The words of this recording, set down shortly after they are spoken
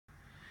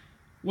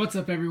What's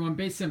up everyone,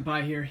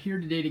 Sempai here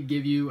today to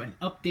give you an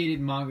updated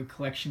manga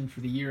collection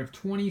for the year of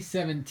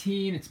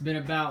 2017. It's been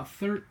about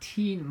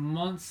 13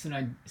 months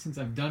since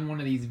I've done one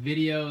of these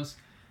videos.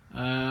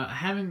 I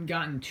haven't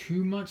gotten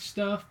too much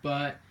stuff,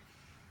 but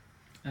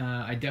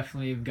I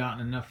definitely have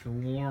gotten enough to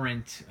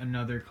warrant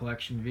another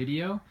collection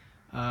video.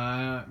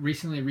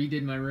 Recently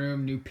redid my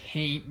room, new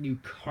paint, new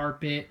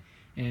carpet,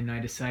 and I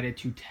decided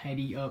to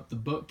tidy up the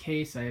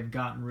bookcase. I have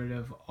gotten rid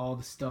of all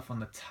the stuff on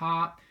the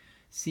top,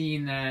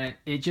 seeing that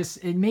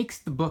it makes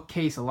the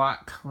bookcase a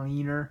lot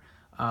cleaner,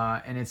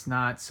 and it's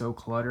not so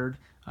cluttered.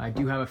 I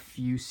do have a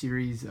few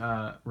series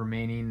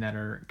remaining that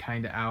are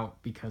kind of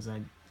out because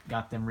I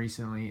got them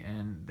recently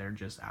and they're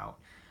just out.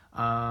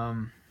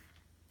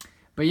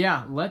 But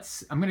yeah,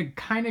 I'm gonna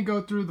kind of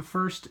go through the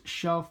first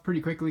shelf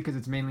pretty quickly because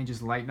it's mainly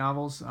just light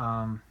novels.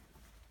 But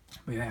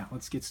yeah,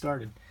 let's get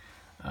started.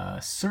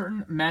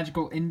 Certain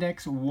Magical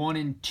Index 1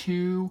 and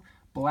 2,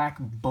 Black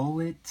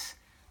Bullet,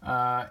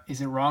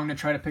 Is It Wrong to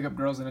Try to Pick Up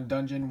Girls in a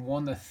Dungeon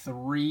 1 to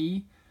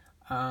 3,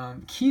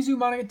 Kizu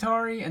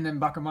Monogatari, and then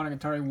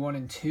Bakemonogatari 1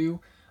 and 2.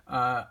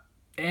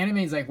 Anime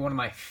is like one of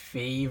my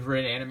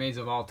favorite animes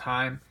of all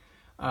time.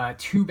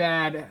 Too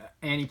bad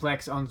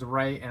Aniplex owns the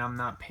right and I'm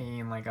not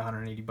paying like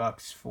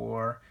 $180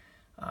 for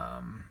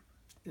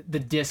the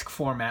disc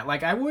format.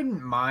 Like, I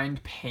wouldn't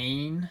mind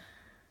paying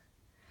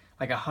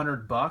like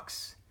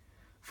 $100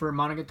 for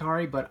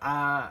Monogatari, but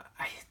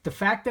the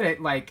fact that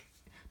it like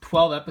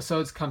 12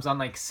 episodes comes on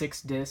like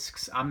 6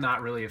 discs, I'm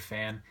not really a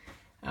fan,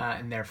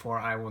 and therefore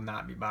I will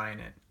not be buying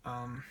it.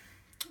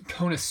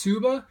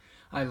 Konosuba,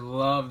 I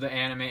love the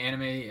anime.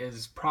 Anime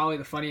is probably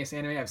the funniest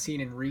anime I've seen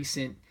in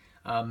recent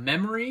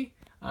memory.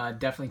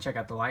 Definitely check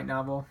out the light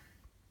novel.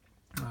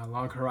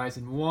 Log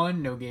Horizon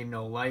 1, No Game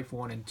No Life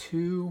 1 and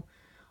 2,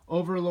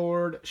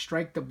 Overlord,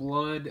 Strike the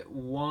Blood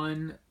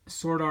 1,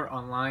 Sword Art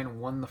Online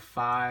 1 to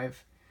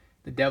 5,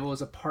 The Devil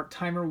is a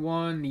Part-Timer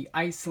 1, The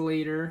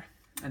Isolator,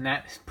 and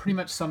that pretty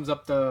much sums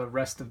up the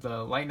rest of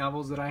the light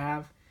novels that I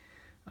have.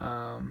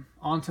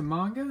 On to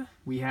manga,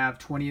 we have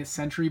 20th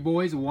Century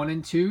Boys 1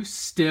 and 2,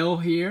 still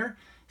here,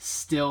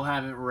 still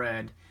haven't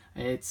read.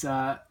 It's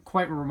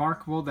quite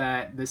remarkable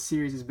that this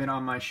series has been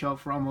on my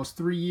shelf for almost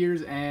 3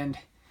 years and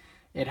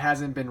it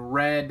hasn't been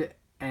read,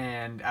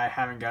 and I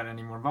haven't got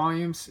any more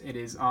volumes. It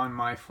is on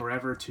my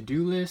forever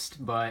to-do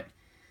list, but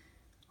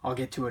I'll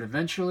get to it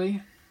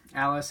eventually.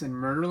 Alice in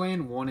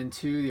Murderland 1 and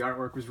 2, the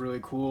artwork was really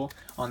cool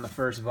on the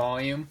first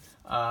volume,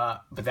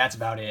 but that's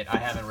about it. I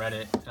haven't read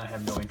it, and I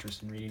have no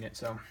interest in reading it.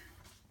 So,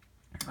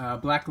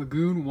 Black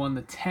Lagoon 1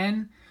 to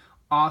 10,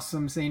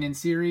 awesome seinen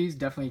series.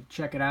 Definitely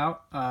check it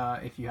out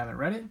if you haven't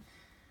read it.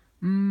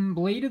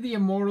 Blade of the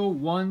Immortal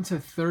 1 to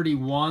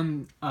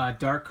 31.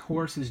 Dark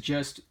Horse has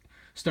just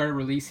started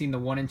releasing the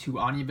 1 and 2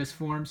 omnibus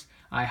forms.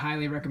 I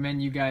highly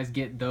recommend you guys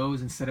get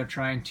those instead of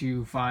trying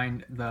to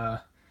find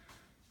the,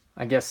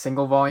 I guess,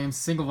 single volumes.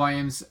 Single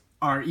volumes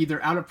are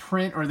either out of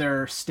print or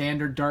they're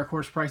standard Dark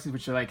Horse prices,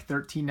 which are like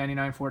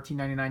 $13.99,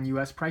 $14.99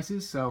 US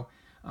prices. So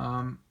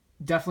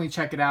definitely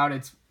check it out.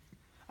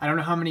 I don't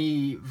know how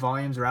many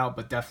volumes are out,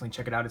 but definitely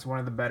check it out. It's one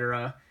of the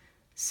better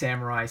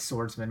samurai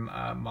swordsman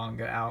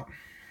manga out.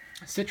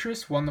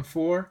 Citrus 1 to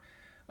 4.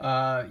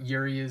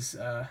 Yuri is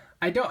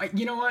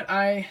you know what,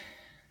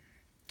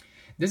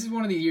 this is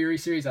one of the Yuri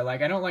series I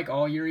like. I don't like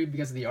all Yuri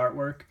because of the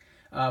artwork,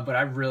 but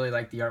I really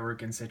like the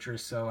artwork in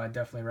Citrus, so I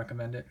definitely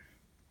recommend it.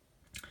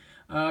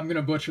 I'm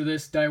gonna butcher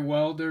this. Die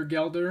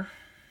Wergelder.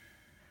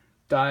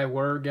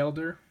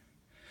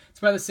 It's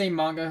by the same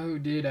manga who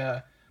did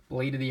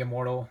Blade of the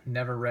Immortal.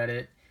 Never read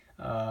it.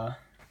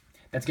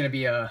 That's gonna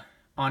be a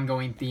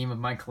ongoing theme of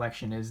my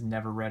collection, is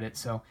never read it.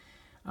 So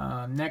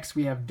next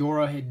we have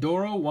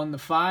Dorohedoro 1 to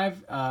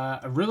 5.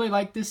 I really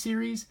like this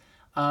series,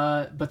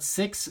 but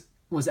 6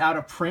 was out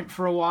of print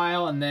for a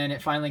while, and then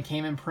it finally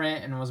came in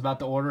print and was about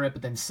to order it,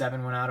 but then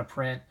 7 went out of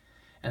print,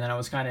 and then I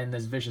was kind of in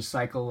this vicious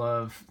cycle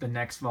of the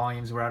next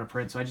volumes were out of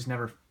print, so I just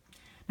never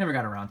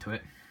got around to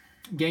it.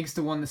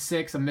 Gangsta 1 to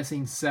 6, I'm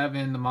missing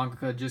 7. The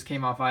mangaka just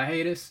came off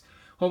hiatus.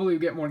 Hopefully we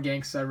get more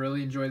Gangsta. I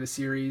really enjoy the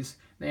series.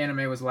 The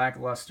anime was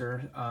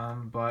lackluster,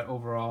 but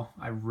overall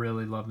I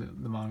really love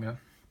the manga.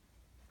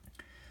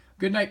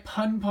 Goodnight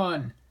Pun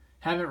Pun.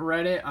 Haven't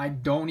read it. I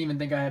don't even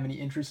think I have any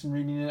interest in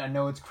reading it. I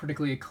know it's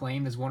critically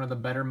acclaimed as one of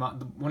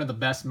the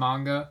best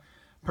manga.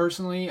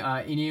 Personally,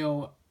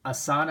 Inio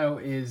Asano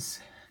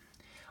is.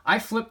 I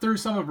flipped through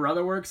some of her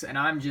other works, and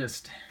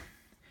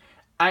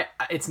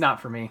it's not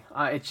for me.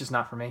 It's just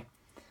not for me.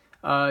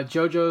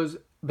 JoJo's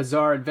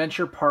Bizarre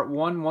Adventure Part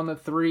 1, 1 to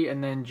 3,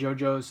 and then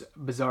JoJo's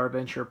Bizarre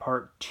Adventure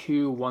Part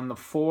 2, 1 to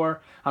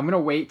 4. I'm gonna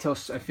wait till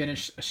I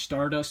finish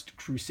Stardust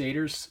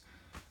Crusaders.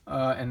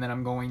 And then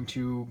I'm going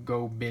to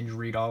go binge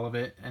read all of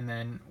it and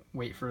then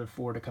wait for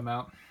 4 to come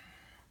out.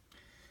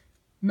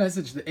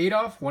 Message the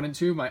Adolf 1 and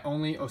 2, my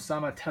only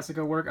Osamu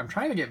Tezuka work. I'm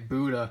trying to get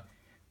Buddha,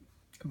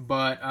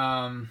 but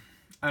I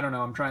don't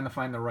know. I'm trying to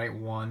find the right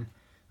one.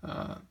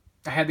 I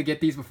had to get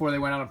these before they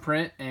went out of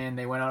print, and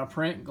they went out of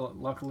print.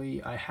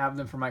 Luckily, I have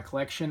them for my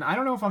collection. I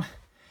don't know if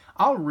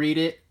I'll read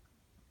it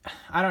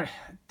I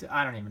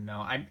don't even know.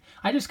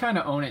 I just kind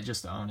of own it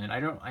just to own it. I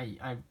don't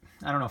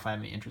know if I have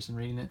any interest in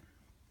reading it.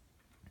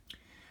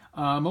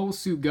 Mobile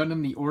Suit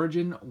Gundam: The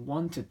Origin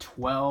 1 to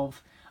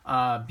 12.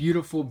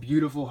 Beautiful,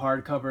 beautiful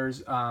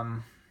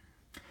hardcovers.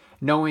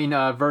 Knowing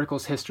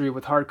Vertical's history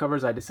with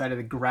hardcovers, I decided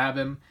to grab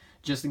him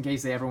just in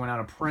case they ever went out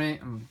of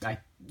print.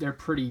 They're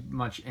pretty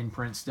much in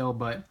print still,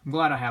 but I'm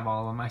glad I have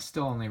all of them. I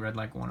still only read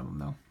like one of them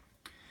though.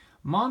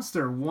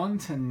 Monster 1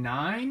 to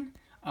 9.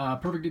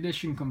 Perfect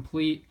Edition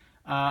complete.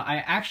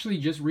 I actually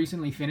just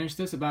recently finished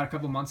this about a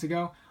couple months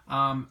ago.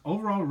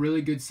 Overall,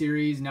 really good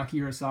series.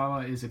 Naoki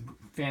Urasawa is a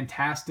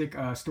fantastic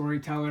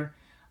storyteller.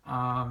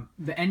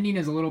 The ending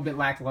is a little bit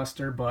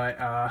lackluster, but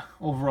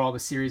overall, the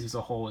series as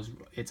a whole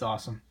it's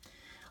awesome.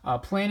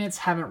 Planets,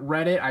 haven't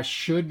read it. I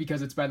should,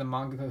 because it's by the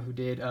mangaka who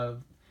did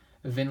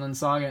Vinland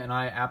Saga, and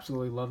I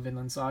absolutely love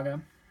Vinland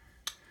Saga.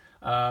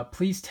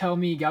 Please Tell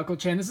Me,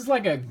 Galko-chan. This is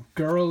like a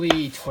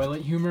girly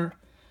toilet humor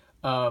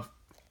of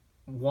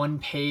one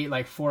page,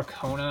 like 4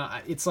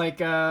 kona. It's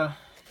like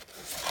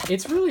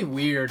it's really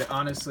weird,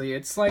 honestly.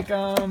 It's like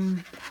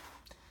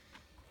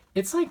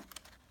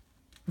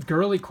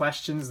girly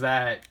questions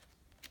that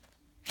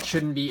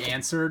shouldn't be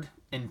answered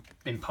in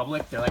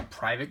public. They're like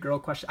private girl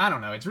questions. I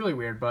don't know. It's really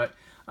weird, but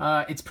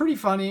it's pretty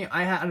funny.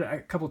 I had a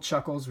couple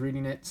chuckles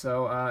reading it,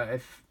 so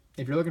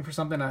if you're looking for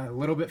something a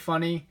little bit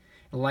funny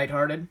and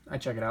lighthearted,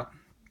 I'd check it out.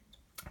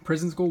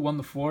 Prison School 1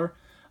 to 4.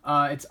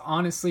 It's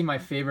honestly my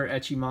favorite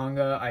ecchi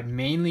manga. I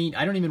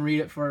don't even read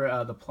it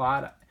for the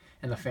plot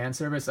and the fan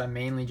service. I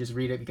mainly just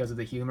read it because of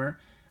the humor.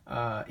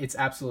 It's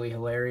absolutely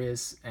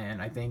hilarious,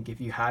 and I think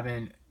if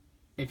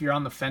you're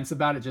on the fence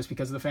about it just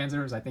because of the fan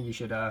service, I think you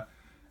should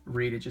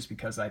read it just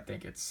because I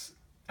think it's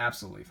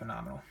absolutely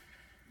phenomenal.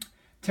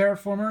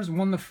 Terraformers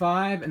 1 to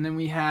 5, and then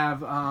we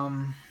have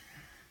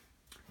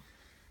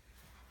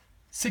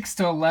 6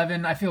 to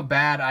 11. I feel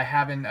bad I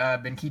haven't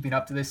been keeping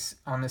up to this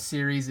on this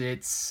series.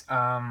 It's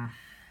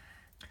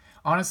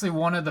honestly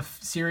one of the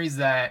series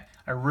that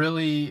I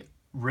really,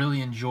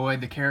 really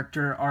enjoyed. The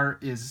character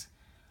art is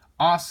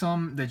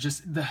awesome.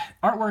 The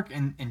artwork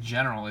in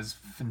general is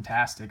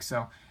fantastic.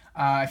 So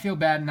I feel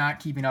bad not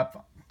keeping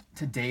up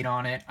to date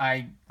on it.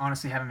 I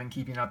honestly haven't been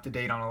keeping up to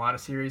date on a lot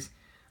of series,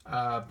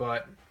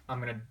 but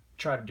I'm going to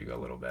try to do a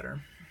little better.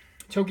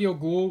 Tokyo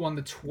Ghoul 1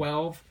 to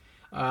 12.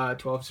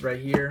 12's right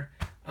here.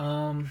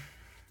 I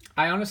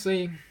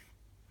honestly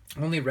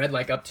only read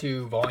like up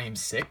to volume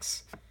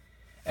 6,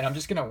 and I'm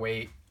just going to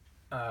wait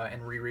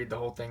and reread the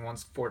whole thing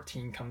once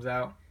 14 comes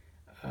out.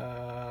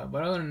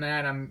 But other than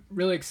that, I'm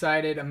really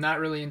excited. I'm not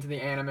really into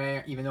the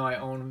anime, even though I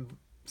own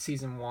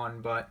season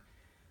 1, but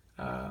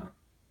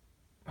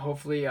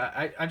hopefully,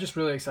 I'm just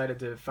really excited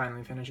to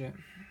finally finish it.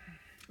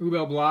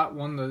 Ubel Blot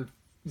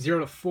 0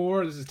 to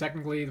 4. This is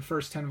technically the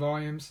first 10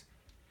 volumes.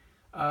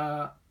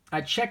 I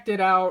checked it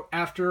out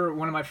after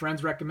one of my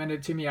friends recommended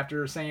it to me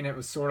after saying it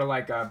was sort of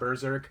like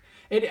Berserk.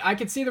 I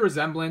could see the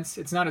resemblance.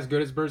 It's not as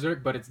good as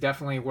Berserk, but it's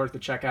definitely worth a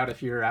check out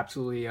if you're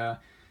absolutely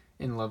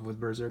in love with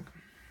Berserk.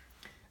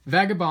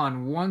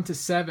 Vagabond 1 to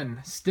 7.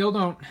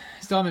 Still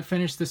haven't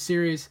finished the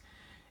series.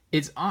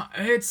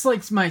 It's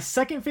like my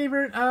second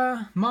favorite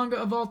manga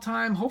of all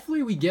time.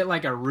 Hopefully we get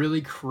like a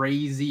really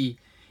crazy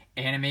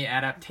anime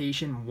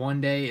adaptation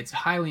one day. It's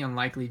highly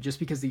unlikely just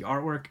because the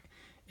artwork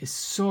is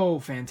so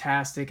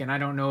fantastic, and I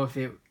don't know if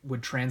it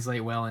would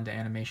translate well into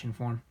animation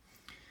form.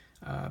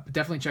 But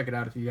definitely check it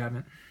out if you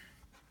haven't.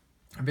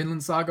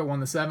 Vinland Saga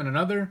 1 to 7,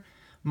 another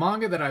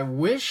manga that I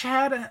wish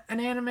had an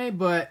anime,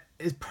 but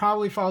it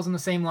probably falls in the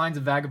same lines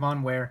of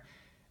Vagabond, where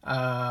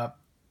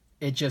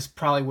it just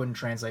probably wouldn't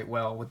translate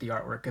well with the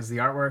artwork, because the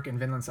artwork in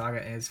Vinland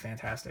Saga is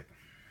fantastic.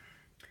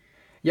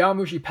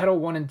 Yawamushi Pedal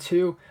 1 and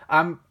 2.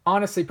 I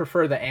honestly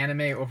prefer the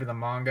anime over the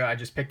manga. I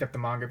just picked up the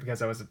manga because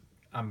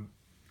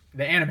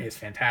the anime is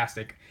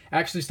fantastic. I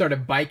actually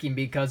started biking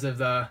because of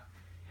the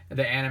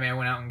anime. I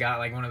went out and got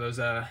like one of those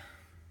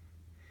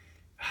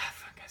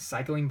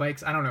cycling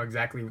bikes. I don't know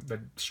exactly,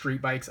 the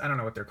street bikes. I don't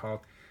know what they're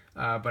called.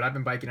 But I've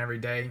been biking every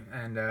day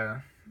and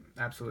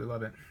absolutely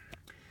love it.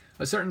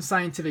 A Certain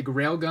Scientific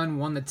Railgun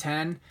 1 to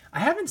 10. I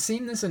haven't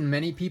seen this in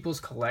many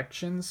people's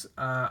collections.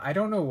 I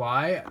don't know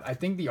why. I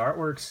think the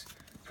artwork's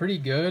pretty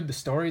good. The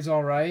story's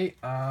all right.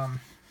 I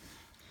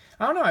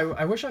don't know.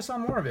 I wish I saw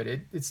more of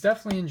it. It's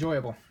definitely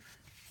enjoyable.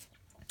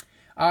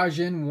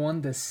 Ajin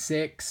 1 to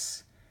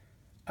 6.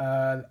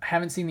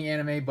 Haven't seen the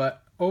anime,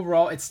 but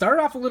overall, it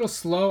started off a little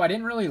slow. I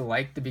didn't really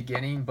like the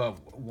beginning,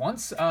 but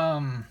once it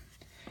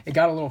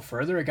got a little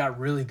further, it got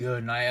really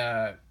good, and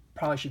I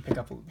probably should pick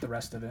up the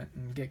rest of it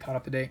and get caught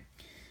up to date.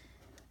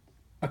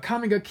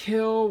 Akame ga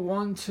Kill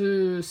 1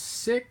 to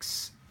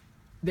 6.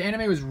 The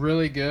anime was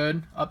really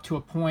good up to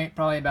a point,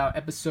 probably about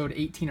episode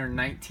 18 or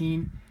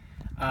 19,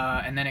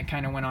 and then it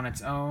kind of went on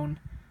its own.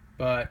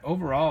 But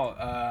overall,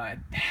 I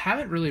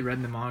haven't really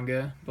read the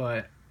manga,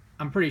 but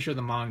I'm pretty sure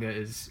the manga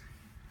is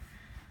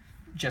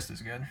just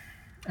as good.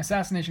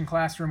 Assassination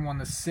Classroom 1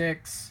 to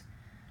 6.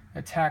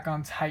 Attack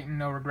on Titan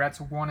No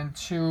Regrets 1 and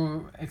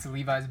 2. It's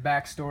Levi's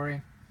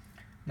backstory.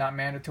 Not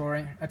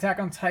mandatory. Attack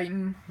on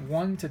Titan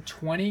 1 to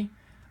 20.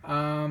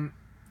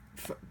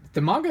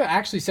 the manga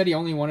actually said he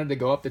only wanted to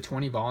go up to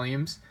 20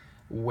 volumes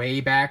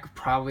way back,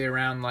 probably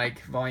around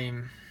like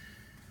volume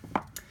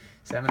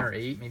 7 or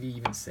 8, maybe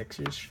even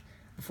 6ish,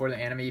 before the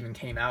anime even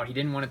came out. He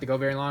didn't want it to go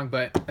very long,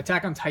 but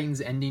Attack on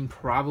Titan's ending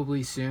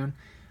probably soon.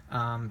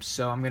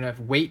 So I'm going to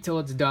wait till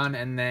it's done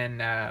and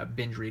then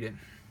binge read it.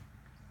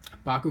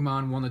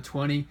 Bakuman 1 to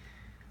 20.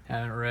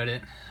 Haven't read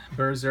it.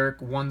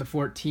 Berserk 1 to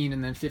 14,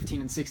 and then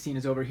 15 and 16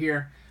 is over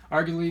here.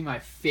 Arguably my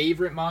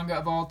favorite manga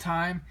of all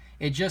time.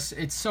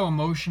 It's so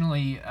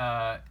emotionally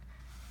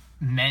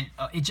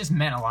it just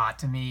meant a lot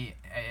to me.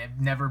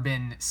 I've never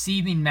been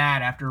seething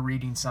mad after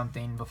reading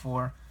something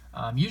before.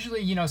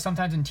 Usually,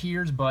 sometimes in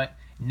tears, but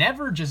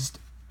never just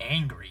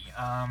angry.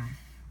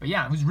 But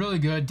yeah, it was really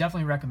good.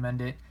 Definitely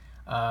recommend it.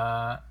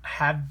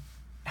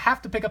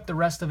 Have to pick up the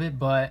rest of it,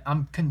 but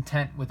I'm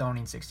content with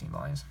owning 16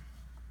 volumes.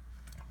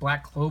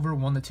 Black Clover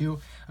 1 to 2.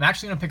 I'm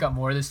actually gonna pick up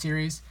more of this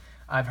series.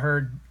 I've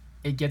heard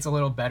it gets a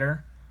little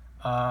better.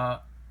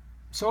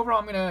 So overall,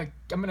 I'm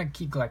gonna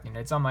keep collecting it.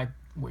 It's on my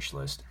wish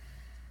list.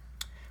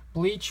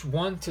 Bleach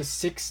 1 to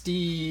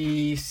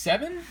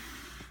 67.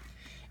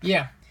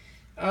 Yeah.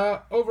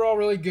 Overall,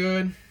 really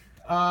good.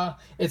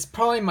 It's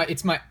probably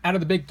my out of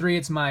the big three,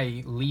 it's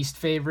my least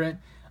favorite.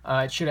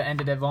 It should have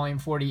ended at volume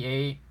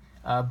 48.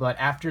 But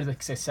after the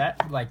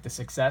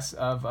success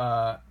of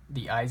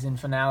the Aizen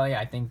finale,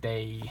 I think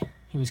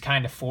he was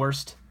kind of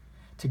forced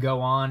to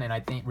go on, and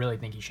I really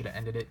think he should have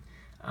ended it.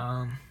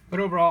 But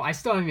overall, I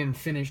still haven't even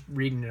finished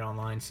reading it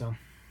online. So,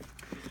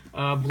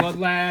 Blood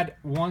Lad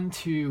 1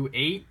 to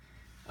 8.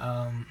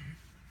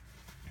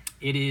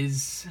 It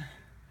is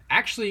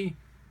actually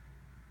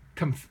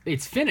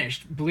it's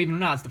finished. Believe it or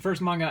not, it's the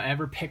first manga I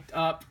ever picked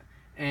up,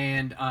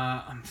 and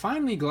I'm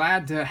finally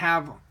glad to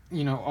have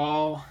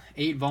all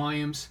 8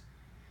 volumes.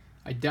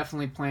 I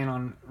definitely plan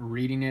on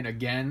reading it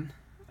again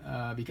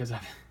because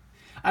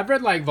I've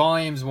read like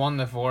volumes 1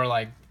 to 4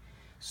 like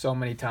so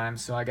many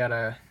times, so I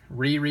gotta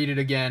reread it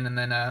again and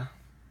then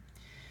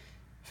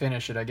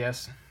finish it, I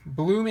guess.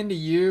 Bloom Into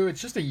You,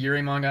 it's just a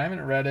Yuri manga. I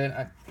haven't read it.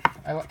 I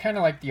kind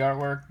of like the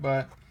artwork,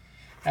 but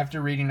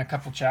after reading a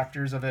couple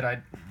chapters of it,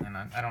 I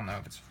don't know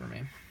if it's for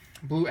me.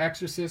 Blue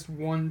Exorcist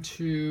 1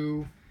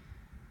 to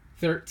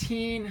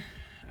 13.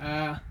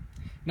 Not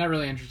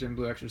really interested in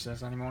Blue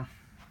Exorcist anymore.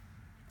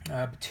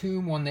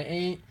 Batum 1 to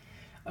 8.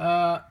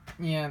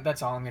 Yeah,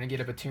 that's all I'm going to get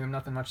of Batum.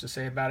 Nothing much to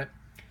say about it.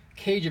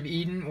 Cage of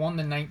Eden 1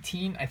 to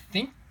 19. I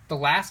think the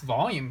last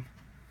volume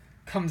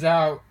comes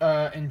out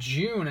in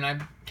June, and I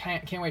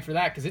can't wait for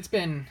that because it's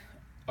been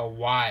a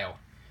while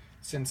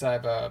since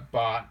I've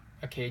bought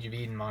a Cage of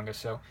Eden manga.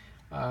 So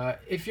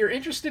if you're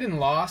interested in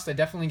Lost, I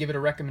definitely give it a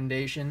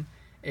recommendation.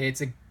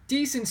 It's a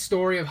decent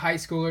story of high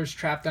schoolers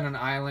trapped on an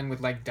island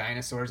with like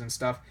dinosaurs and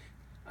stuff.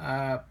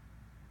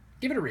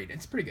 Give it a read.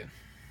 It's pretty good.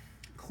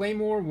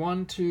 Claymore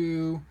 1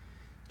 to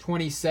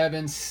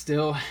 27.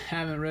 Still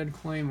haven't read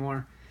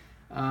Claymore.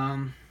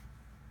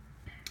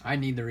 I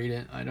need to read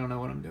it. I don't know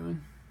what I'm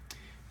doing.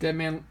 Dead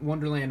Man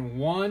Wonderland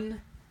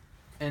 1.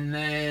 And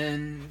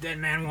then Dead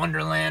Man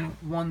Wonderland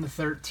 1 to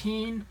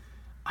 13.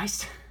 I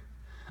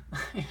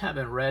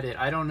haven't read it.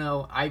 I don't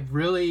know. I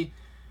really...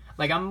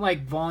 I'm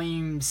like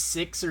volume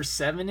 6 or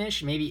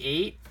 7-ish, maybe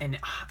 8. And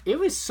it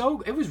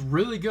was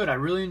really good. I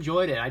really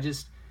enjoyed it. I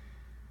just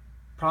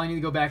probably need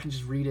to go back and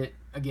just read it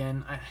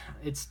again.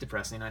 It's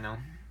depressing, I know.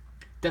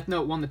 Death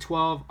Note 1 to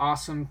 12.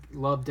 Awesome.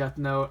 Love Death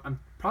Note. I'm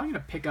probably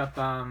going to pick up...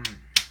 what's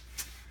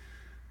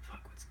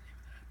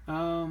the name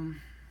of that?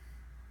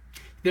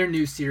 Their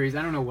new series.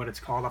 I don't know what it's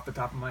called off the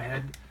top of my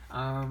head.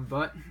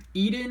 But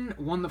Eden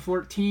 1 to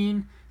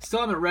 14.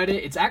 Still haven't read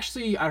it. It's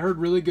actually, I heard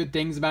really good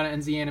things about it.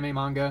 NZ Anime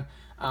Manga.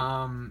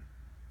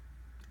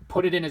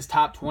 Put it in his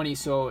top 20.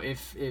 So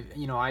if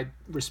I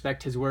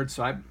respect his word.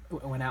 So I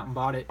went out and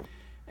bought it.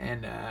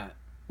 And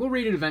we'll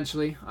read it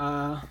eventually.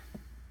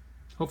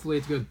 Hopefully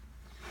it's good.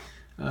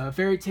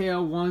 Fairy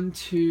Tail 1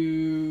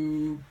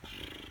 to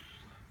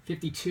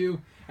 52.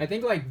 I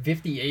think like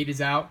 58 is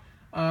out.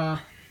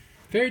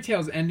 Fairy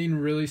Tail's ending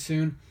really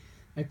soon.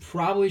 I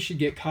probably should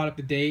get caught up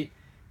to date.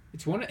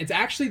 It's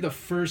actually the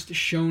first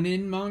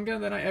shonen manga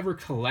that I ever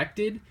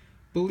collected,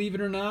 believe it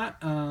or not.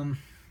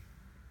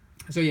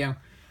 So yeah,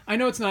 I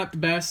know it's not the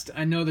best.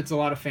 I know that's a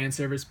lot of fan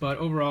service, but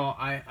overall,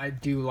 I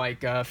do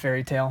like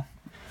Fairy Tail.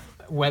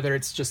 Whether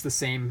it's just the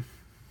same,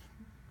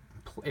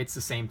 it's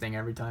the same thing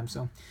every time.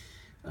 So,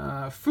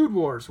 Food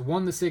Wars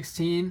 1 to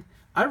 16.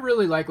 I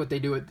really like what they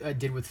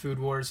did with Food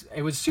Wars.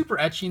 It was super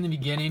ecchi in the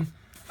beginning.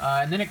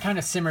 And then it kind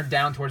of simmered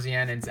down towards the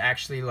end, and it's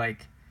actually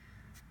like,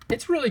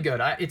 it's really good.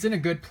 It's in a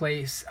good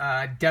place.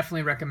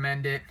 Definitely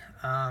recommend it.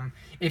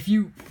 If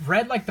you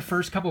read like the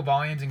first couple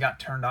volumes and got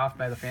turned off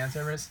by the fan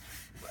service,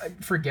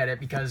 forget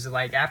it, because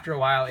like after a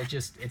while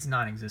it's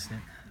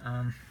non-existent.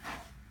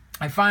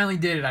 I finally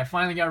did it. I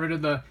finally got rid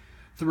of the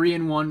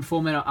 3-in-1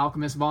 Full Metal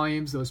Alchemist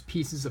volumes, those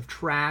pieces of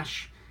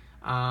trash,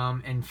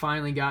 and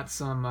finally got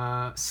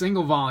some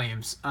single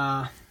volumes,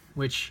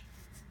 which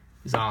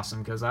is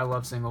awesome because I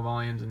love single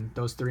volumes, and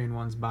those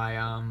 3-in-1s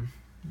by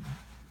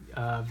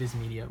Viz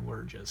Media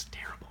were just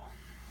terrible.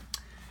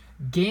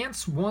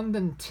 Gantz 1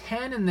 to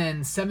 10, and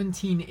then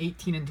 17,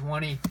 18, and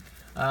 20.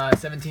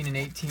 17 and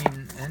 18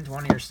 and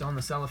 20 are still in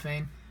the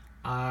cellophane.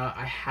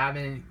 I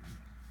haven't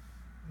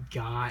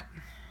got...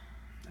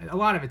 A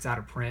lot of it's out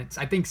of print.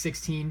 I think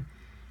 16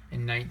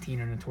 and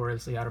 19 are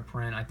notoriously out of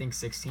print. I think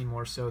 16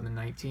 more so than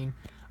 19.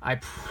 I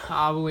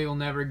probably will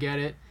never get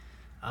it,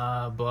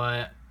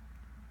 but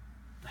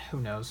who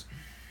knows.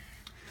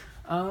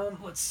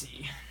 Let's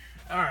see.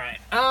 All right.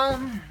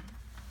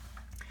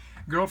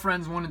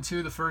 Girlfriends 1 and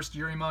 2, the first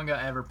Yuri manga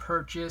I ever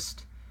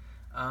purchased.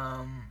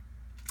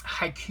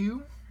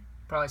 Haiku,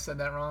 probably said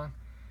that wrong.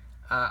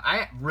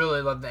 I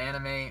really love the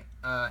anime.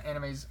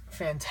 Anime's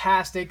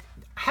fantastic.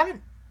 I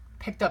haven't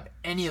picked up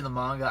any of the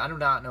manga. I do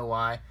not know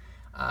why.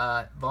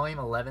 Volume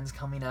 11's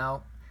coming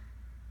out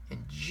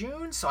in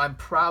June, so I'm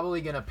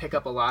probably gonna pick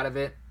up a lot of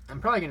it. I'm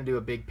probably gonna do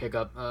a big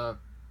pickup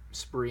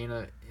spree in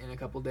a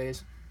couple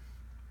days.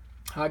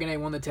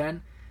 Hagane 1 to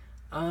 10.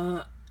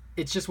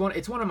 It's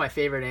one of my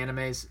favorite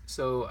animes,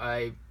 so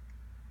I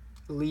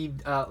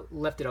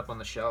left it up on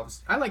the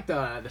shelves. I like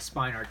the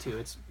spine art too.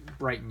 It's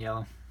bright and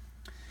yellow.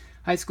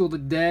 High School to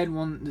Dead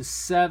 1 to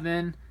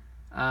 7.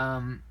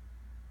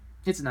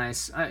 It's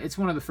nice. It's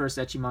one of the first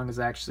ecchi mangas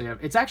actually.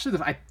 It's actually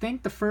I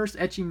think the first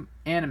ecchi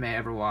anime I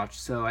ever watched.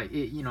 So I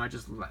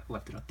just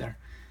left it up there.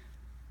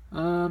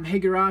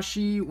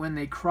 Higurashi When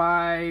They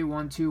Cry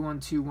 1 2 1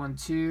 2 1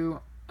 2.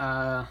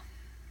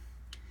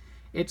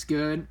 It's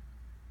good.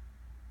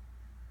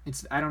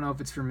 I don't know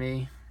if it's for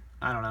me.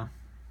 I don't know.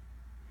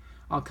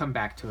 I'll come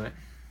back to it.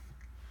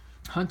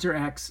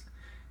 Hiatus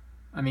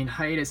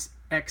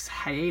X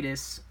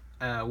Hiatus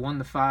 1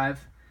 to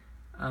 5.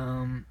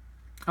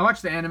 I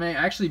watched the anime. I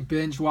actually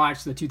binge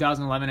watched the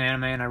 2011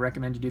 anime, and I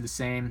recommend you do the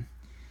same.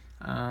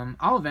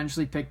 I'll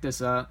eventually pick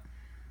this up,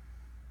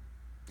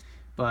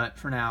 but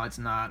for now, it's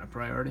not a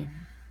priority.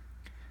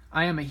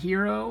 I Am a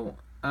Hero,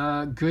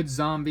 good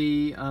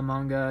zombie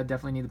manga.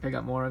 Definitely need to pick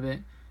up more of it.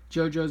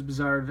 JoJo's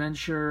Bizarre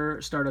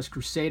Adventure, Stardust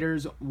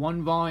Crusaders,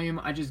 1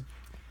 volume.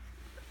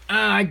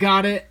 I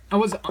got it. I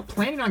was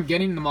planning on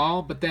getting them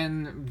all, but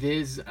then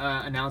Viz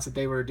announced that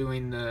they were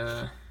doing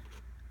the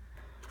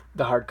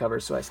hardcover,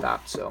 so I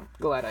stopped. So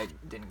glad I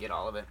didn't get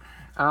all of it.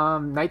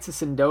 Knights of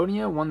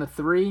Sidonia 1 to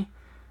 3.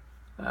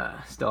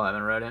 Still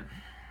haven't read it.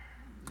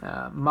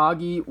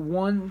 Magi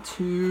 1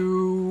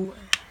 to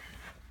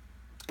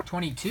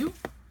 22.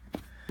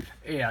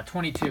 Yeah,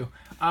 22.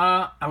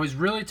 I was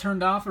really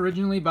turned off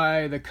originally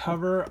by the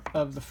cover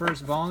of the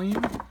first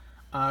volume.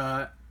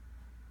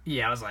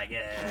 Yeah, I was like,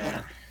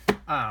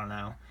 I don't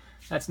know.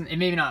 It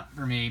maybe not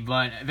for me,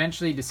 but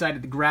eventually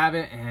decided to grab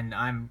it, and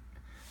I'm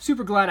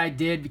super glad I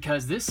did,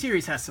 because this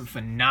series has some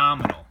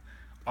phenomenal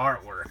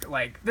artwork.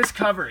 Like, this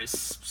cover is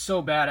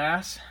so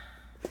badass.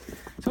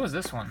 So is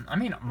this one. I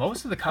mean,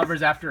 most of the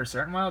covers after a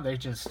certain while,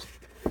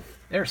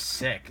 they're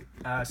sick.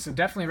 So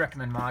definitely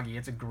recommend Magi.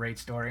 It's a great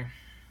story.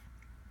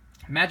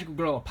 Magical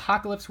Girl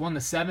Apocalypse 1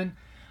 to 7.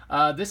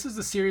 This is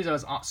the series I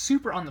was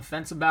super on the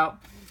fence about.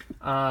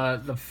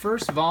 The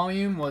first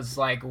volume was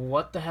like,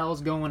 what the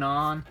hell's going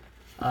on?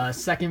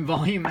 Second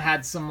volume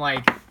had some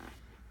like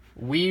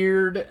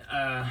weird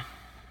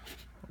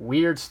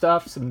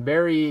stuff, some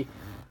very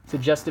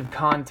suggestive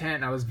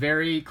content. I was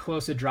very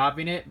close to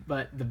dropping it,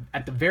 but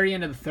at the very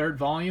end of the third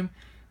volume,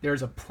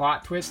 there's a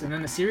plot twist, and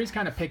then the series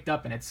kind of picked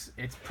up, and it's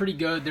pretty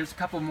good. There's a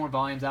couple more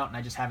volumes out, and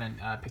I just haven't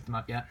picked them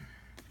up yet.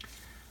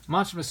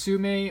 Monster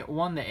Musume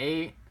 1 to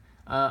 8.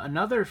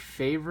 Another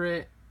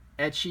favorite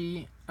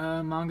ecchi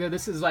manga.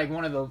 This is like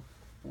one of the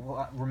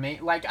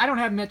I don't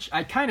have much.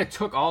 I kind of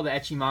took all the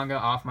ecchi manga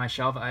off my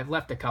shelf. I've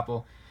left a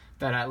couple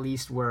that at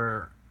least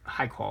were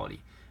high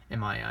quality in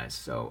my eyes.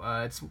 So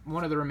it's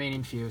one of the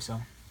remaining few.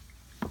 So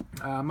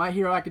My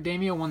Hero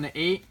Academia 1 to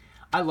 8.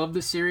 I love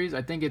this series.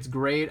 I think it's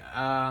great.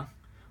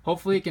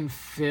 Hopefully it can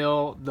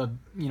fill the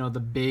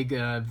big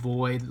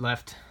void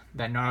left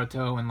that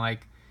Naruto and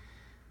like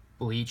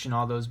Bleach and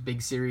all those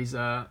big series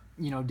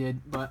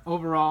did. But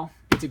overall,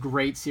 it's a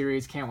great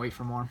series. Can't wait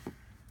for more.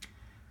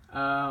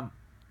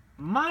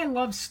 My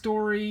Love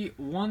Story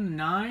 1 to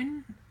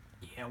 9.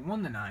 Yeah,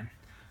 1 to 9.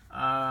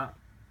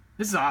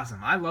 This is awesome.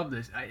 I love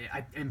this.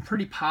 I am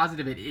pretty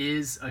positive it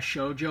is a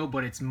shoujo,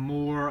 but it's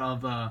more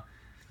of a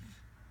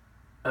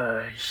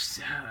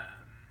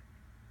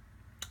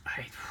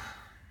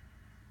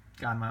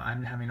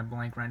I'm having a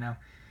blank right now.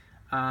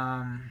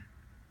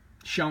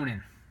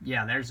 Shonen.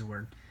 Yeah, there's the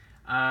word.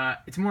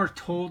 It's more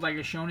told like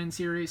a shonen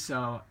series,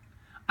 so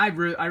I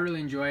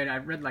really enjoy it.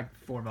 I've read like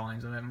 4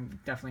 volumes of it.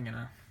 I'm definitely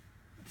gonna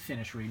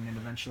finish reading it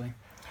eventually.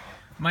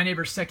 My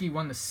Neighbor Seki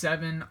 1 to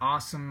 7.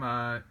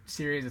 Awesome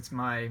series. It's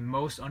my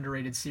most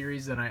underrated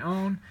series that I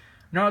own.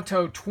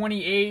 Naruto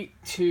 28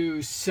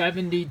 to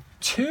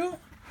 72.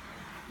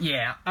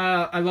 Yeah,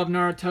 I love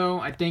Naruto.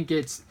 I think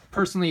it's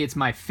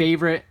my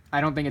favorite.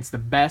 I don't think it's the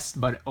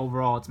best, but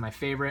overall it's my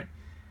favorite.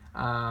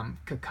 Naruto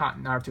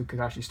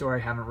Kakashi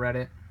Story, I haven't read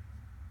it.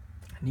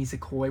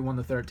 Nisekoi 1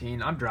 to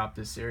 13. I've dropped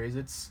this series.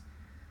 It's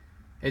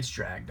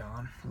dragged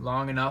on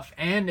long enough,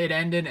 and it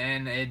ended,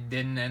 and it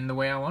didn't end the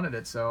way I wanted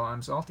it, so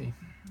I'm salty.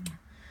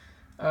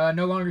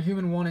 No Longer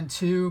Human 1 and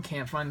 2.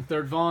 Can't find the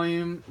third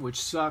volume,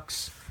 which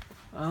sucks.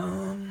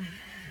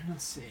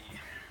 Let's see.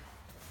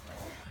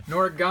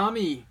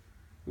 Noragami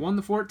 1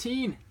 to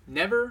 14.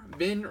 Never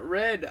been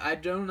read. I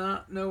do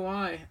not know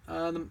why.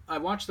 I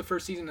watched the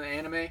first season of the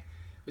anime. It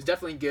was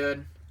definitely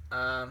good.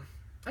 I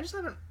just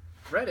haven't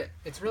read it.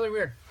 It's really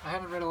weird. I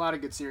haven't read a lot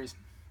of good series.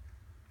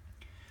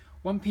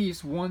 One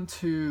Piece 1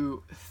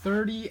 to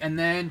 30, and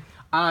then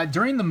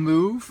during the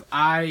move,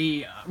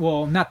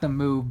 not the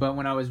move, but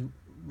when I was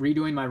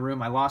redoing my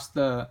room, I lost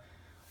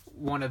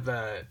one of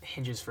the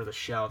hinges for the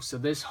shelf. So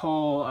this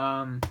whole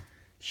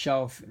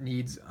shelf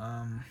needs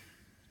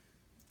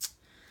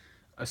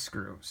a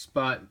screw.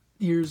 But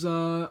here's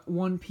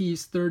One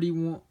Piece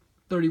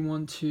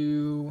 31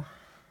 to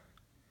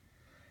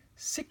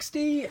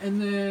 60,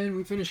 and then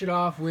we finish it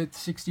off with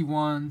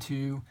 61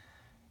 to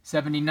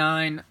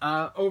 79.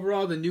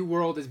 Overall, the New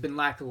World has been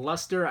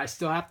lackluster. I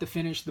still have to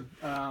finish the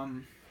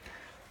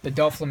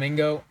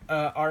Doflamingo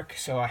arc,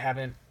 so I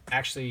haven't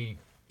actually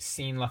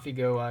seen Luffy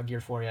go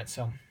Gear 4 yet.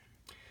 So,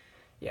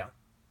 yeah.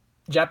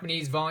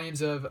 Japanese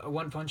volumes of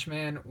One Punch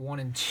Man 1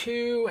 and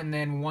 2, and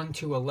then 1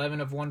 to 11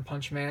 of One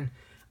Punch Man.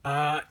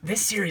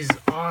 This series is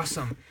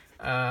awesome.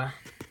 Yeah,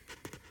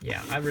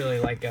 I really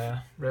like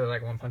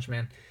One Punch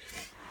Man.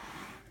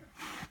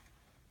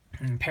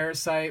 And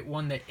Parasite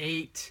 1 to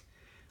 8.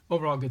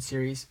 Overall good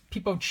series.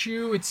 Pipo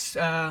Chu, it's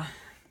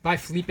by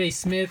Felipe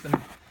Smith,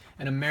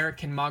 an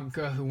American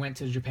mangaka who went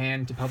to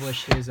Japan to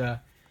publish his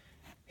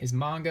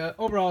manga.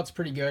 Overall, it's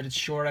pretty good. It's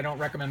short. I don't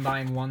recommend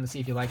buying one to see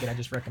if you like it. I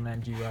just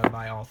recommend you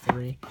buy all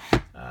three.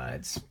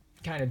 It's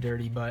kind of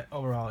dirty, but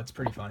overall, it's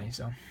pretty funny.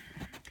 So,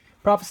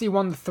 Prophecy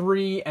 1 to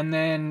 3, and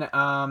then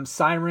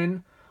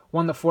Siren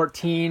 1 to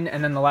 14,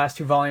 and then the last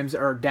two volumes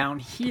are down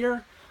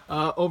here.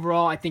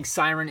 Overall, I think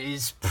Siren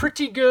is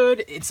pretty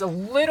good. It's a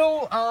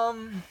little...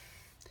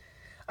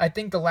 I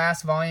think the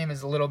last volume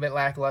is a little bit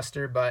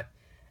lackluster, but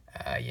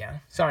yeah.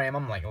 Sorry,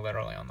 I'm like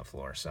literally on the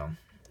floor. So,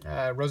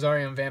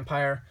 Rosario and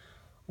Vampire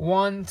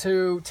 1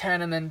 to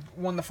 10, and then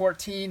 1 to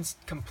 14 's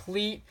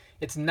complete.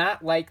 It's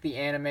not like the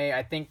anime.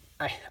 I think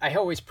I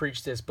always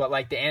preach this, but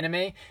like the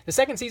anime, the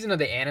second season of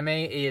the anime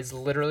is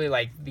literally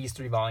like these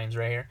 3 volumes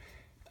right here.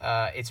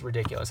 It's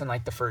ridiculous, and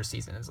like the first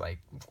season is like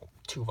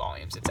 2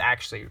 volumes. It's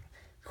actually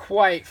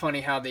quite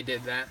funny how they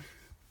did that.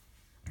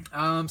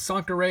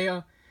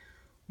 Sankareya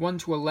 1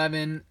 to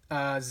 11,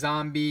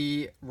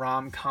 zombie,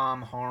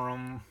 rom-com,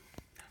 harem.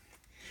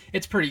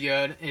 It's pretty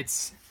good.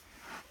 It's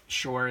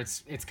short,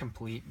 it's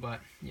complete,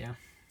 but yeah.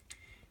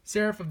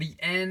 Seraph of the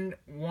End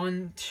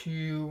 1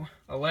 to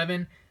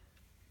 11.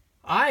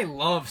 I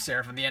love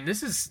Seraph of the End.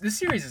 This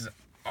series is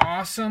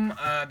awesome.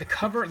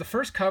 The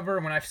first cover,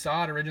 when I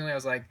saw it originally, I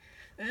was like,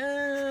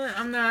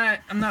 I'm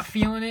not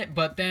feeling it.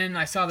 But then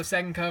I saw the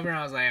second cover, and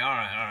I was like, all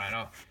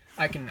right,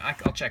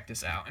 I'll check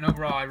this out. And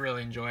overall, I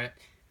really enjoy it.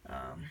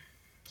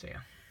 So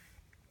yeah.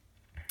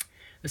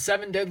 The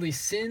Seven Deadly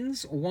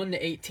Sins 1 to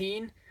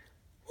 18.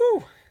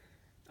 Woo!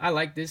 I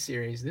like this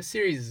series. This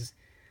series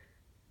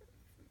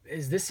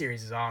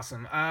is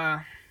awesome.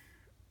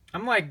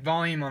 I'm like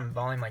volume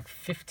like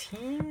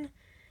 15.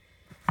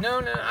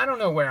 No, I don't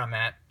know where I'm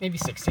at. Maybe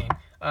 16.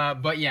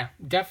 But yeah,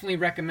 definitely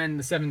recommend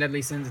the Seven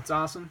Deadly Sins. It's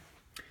awesome.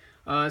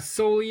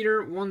 Soul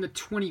Eater 1 to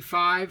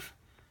 25.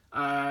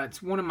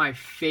 It's one of my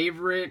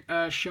favorite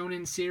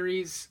shonen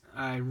series.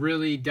 I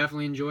really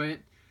definitely enjoy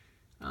it.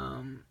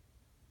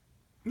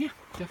 Yeah,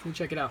 definitely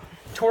check it out.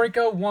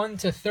 Toriko 1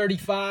 to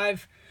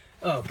 35.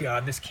 Oh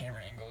god, this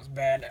camera angle is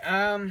bad.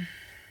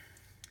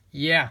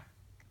 Yeah,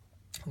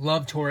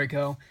 love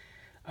Toriko.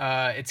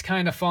 It's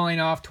kind of falling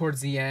off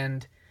towards the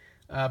end,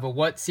 but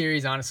what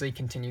series honestly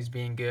continues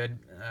being good?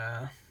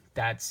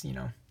 That's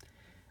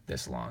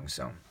this long.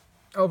 So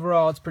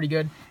overall, it's pretty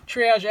good.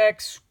 Triage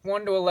X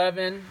 1 to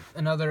 11,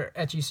 another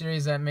ecchi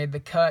series that made the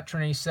cut.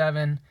 Trinity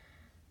 7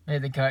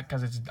 made the cut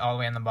because it's all the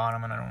way on the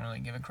bottom, and I don't really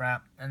give a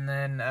crap. And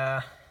then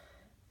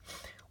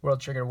World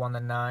Trigger 1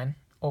 to 9.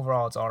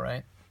 Overall, it's all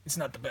right. It's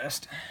not the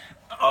best.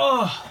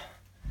 Oh,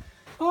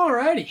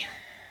 alrighty.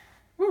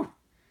 Woo.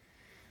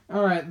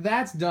 All right,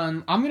 that's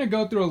done. I'm gonna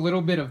go through a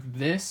little bit of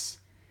this.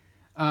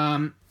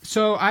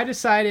 So I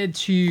decided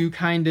to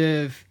kind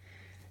of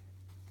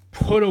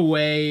put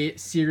away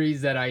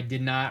series that I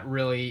did not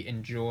really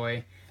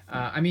enjoy.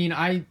 I mean,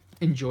 I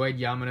enjoyed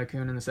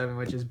Yamada-kun and the Seven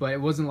Witches, but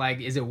it wasn't like,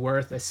 is it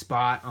worth a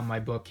spot on my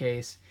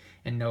bookcase?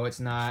 And no, it's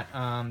not.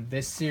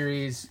 This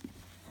series,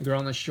 Girl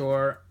on the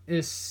Shore,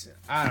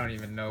 I don't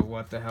even know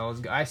what the hell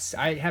is...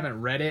 I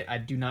haven't read it. I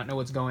do not know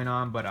what's going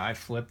on, but I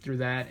flipped through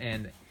that,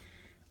 and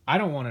I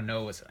don't want to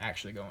know what's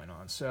actually going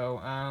on.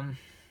 So,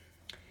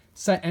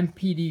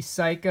 MPD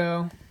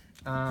Psycho.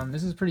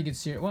 This is a pretty good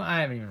series. Well, I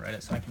haven't even read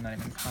it, so I cannot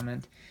even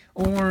comment.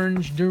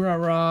 Orange,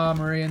 Durara,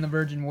 Maria and the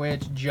Virgin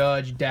Witch,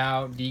 Judge,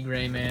 Doubt, D.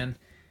 Gray Man,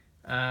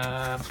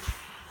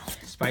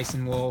 Spice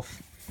and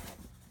Wolf,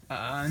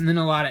 and then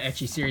a lot of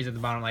ecchi series at the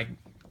bottom, like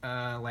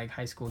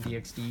High School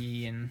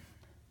DxD and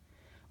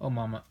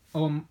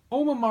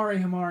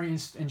Omamari Hamari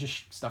and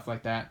just stuff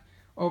like that.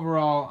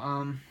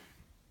 Overall,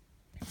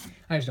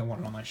 I just don't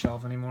want it on my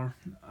shelf anymore.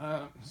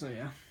 So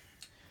yeah.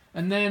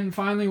 And then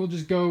finally we'll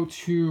just go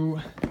to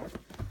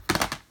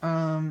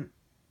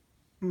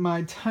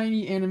my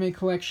tiny anime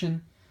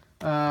collection.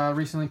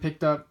 Recently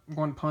picked up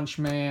One Punch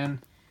Man,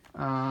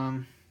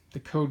 the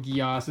Code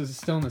Geass. This is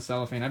still in the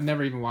cellophane. I've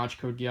never even watched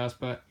Code Geass,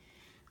 but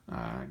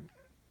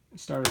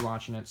started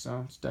watching it,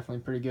 so it's definitely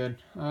pretty good.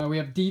 We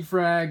have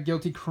Defrag,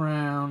 Guilty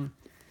Crown,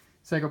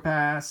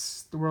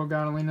 Psychopaths, The World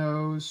God Only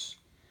Knows,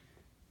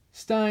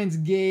 Steins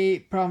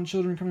Gate, Problem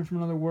Children Coming from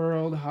Another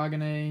World,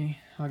 Hagane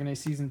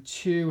Season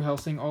 2,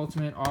 Hellsing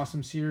Ultimate,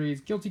 awesome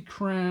series, Guilty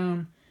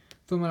Crown,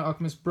 Fullmetal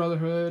Alchemist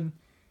Brotherhood,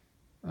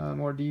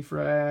 more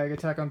Defrag,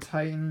 Attack on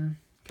Titan,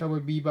 Cowboy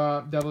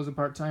Bebop, Devil's a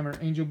Part-Timer,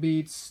 Angel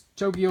Beats,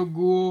 Tokyo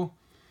Ghoul,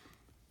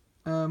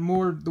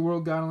 more The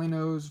World God Only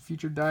Knows,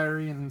 Future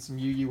Diary, and then some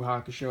Yu Yu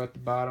Hakusho at the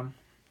bottom.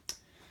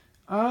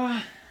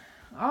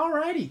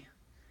 Alrighty.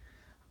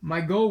 My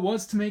goal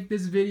was to make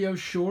this video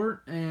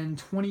short and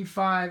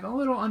 25, a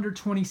little under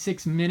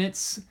 26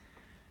 minutes.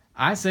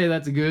 I say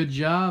that's a good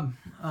job.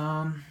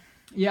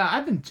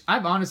 Yeah,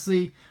 I've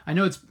honestly, I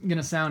know it's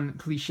gonna sound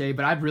cliche,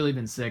 but I've really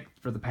been sick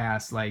for the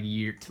past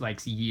year.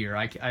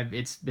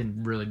 It's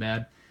been really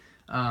bad.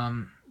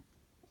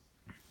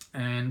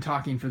 And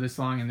talking for this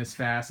long and this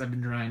fast, I've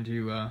been trying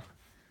to,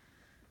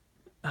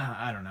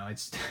 I don't know,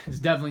 it's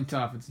definitely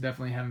tough. It's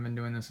definitely haven't been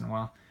doing this in a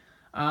while.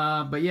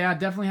 But yeah,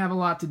 definitely have a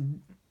lot to,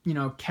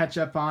 catch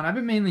up on. I've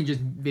been mainly just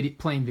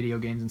playing video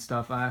games and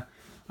stuff. I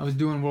was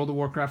doing World of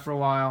Warcraft for a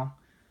while.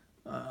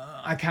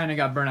 I kind of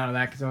got burnt out of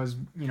that because I was,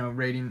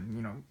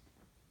 raiding,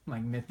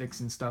 like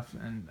mythics and stuff,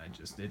 and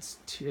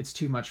it's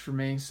too much for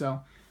me. So,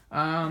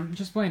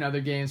 just playing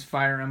other games,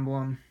 Fire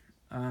Emblem,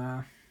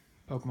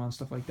 Pokemon,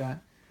 stuff like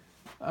that.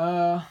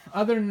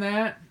 Other than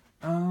that,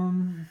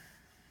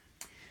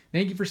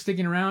 thank you for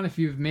sticking around. If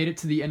you've made it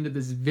to the end of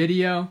this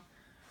video,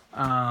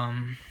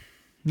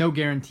 no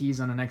guarantees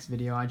on the next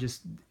video.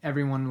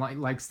 Everyone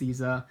likes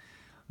these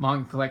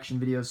manga collection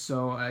videos,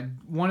 so I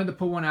wanted to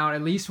put one out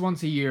at least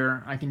once a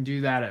year. I can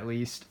do that at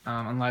least,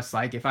 unless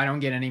if I don't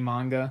get any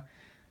manga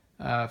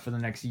for the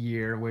next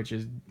year, which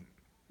is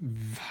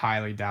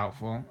highly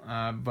doubtful.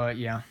 But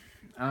yeah,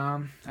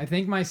 I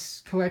think my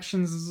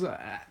collections.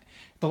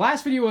 The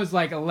last video was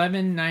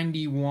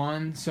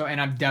 1191,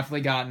 and I've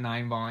definitely got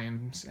 9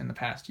 volumes in the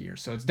past year,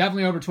 so it's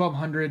definitely over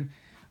 1200.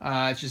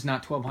 It's just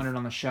not 1200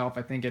 on the shelf.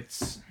 I think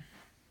it's.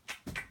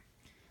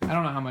 I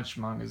don't know how much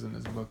manga is in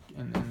this book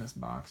in this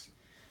box,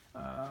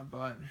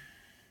 but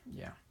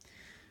yeah.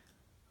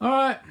 All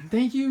right,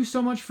 thank you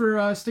so much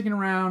for sticking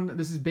around.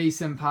 This is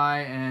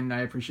Sempai, and I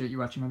appreciate you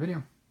watching my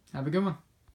video. Have a good one.